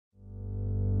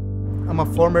I'm a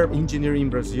former engineer in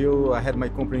Brazil. I had my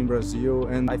company in Brazil,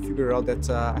 and I figured out that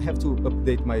I have to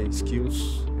update my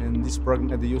skills. And this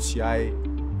program at the UCI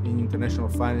in International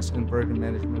Finance and Program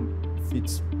Management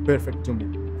fits perfect to me.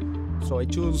 So I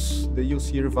chose the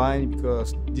UCI Irvine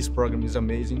because this program is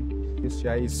amazing.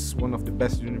 UCI is one of the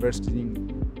best universities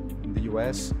in the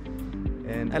US.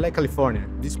 And I like California.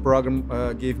 This program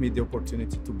gave me the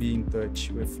opportunity to be in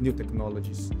touch with new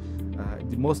technologies.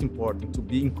 The most important, to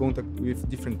be in contact with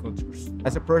different cultures.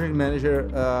 As a project manager,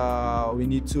 we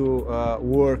need to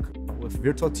work with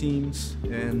virtual teams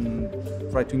and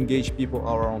try to engage people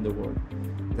all around the world.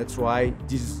 That's why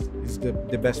this is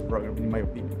the best program, in my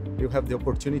opinion. You have the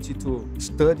opportunity to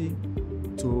study,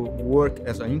 to work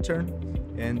as an intern,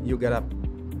 and you get a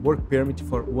work permit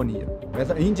for 1 year. As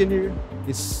an engineer,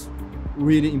 it's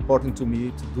really important to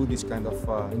me to do this kind of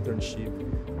internship,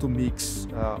 to mix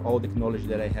all the knowledge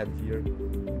that I have here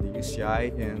in the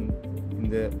UCI and in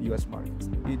the US market.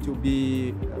 It will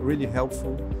be really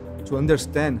helpful to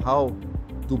understand how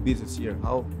to do business here,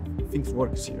 how things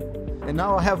work here. And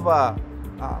now I have a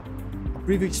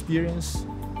previous experience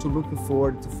to looking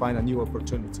forward to find a new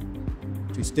opportunity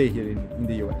to stay here in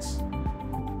the US.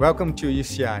 Welcome to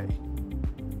UCI.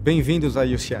 Bem-vindos à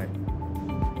UCI.